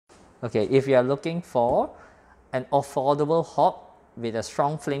Okay, if you are looking for an affordable hob with a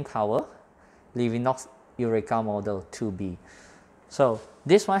strong flame power, Livinox Eureca model 2B. So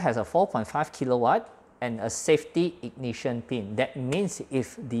this one has a 4.5 kilowatt and a safety ignition pin. That means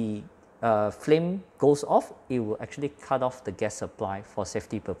if the flame goes off, it will actually cut off the gas supply for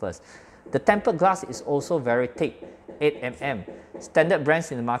safety purpose. The tempered glass is also very thick, 8 mm. Standard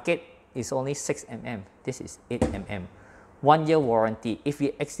brands in the market is only 6 mm. This is 8 mm. 1 year warranty. If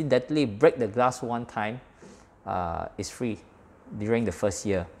you accidentally break the glass one time, it's free during the first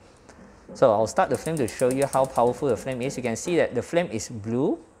year. So I'll start the flame to show you how powerful the flame is. You can see that the flame is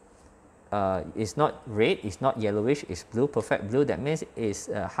blue. It's not red, it's not yellowish, it's blue, perfect blue. That means it's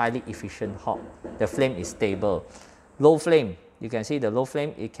a highly efficient hob. The flame is stable. Low flame, you can see the low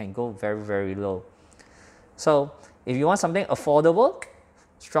flame, it can go very, very low. So if you want something affordable,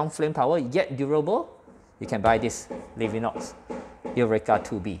 strong flame power, yet durable, you can buy this Livinox Eureca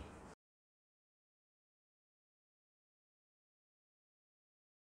 2B.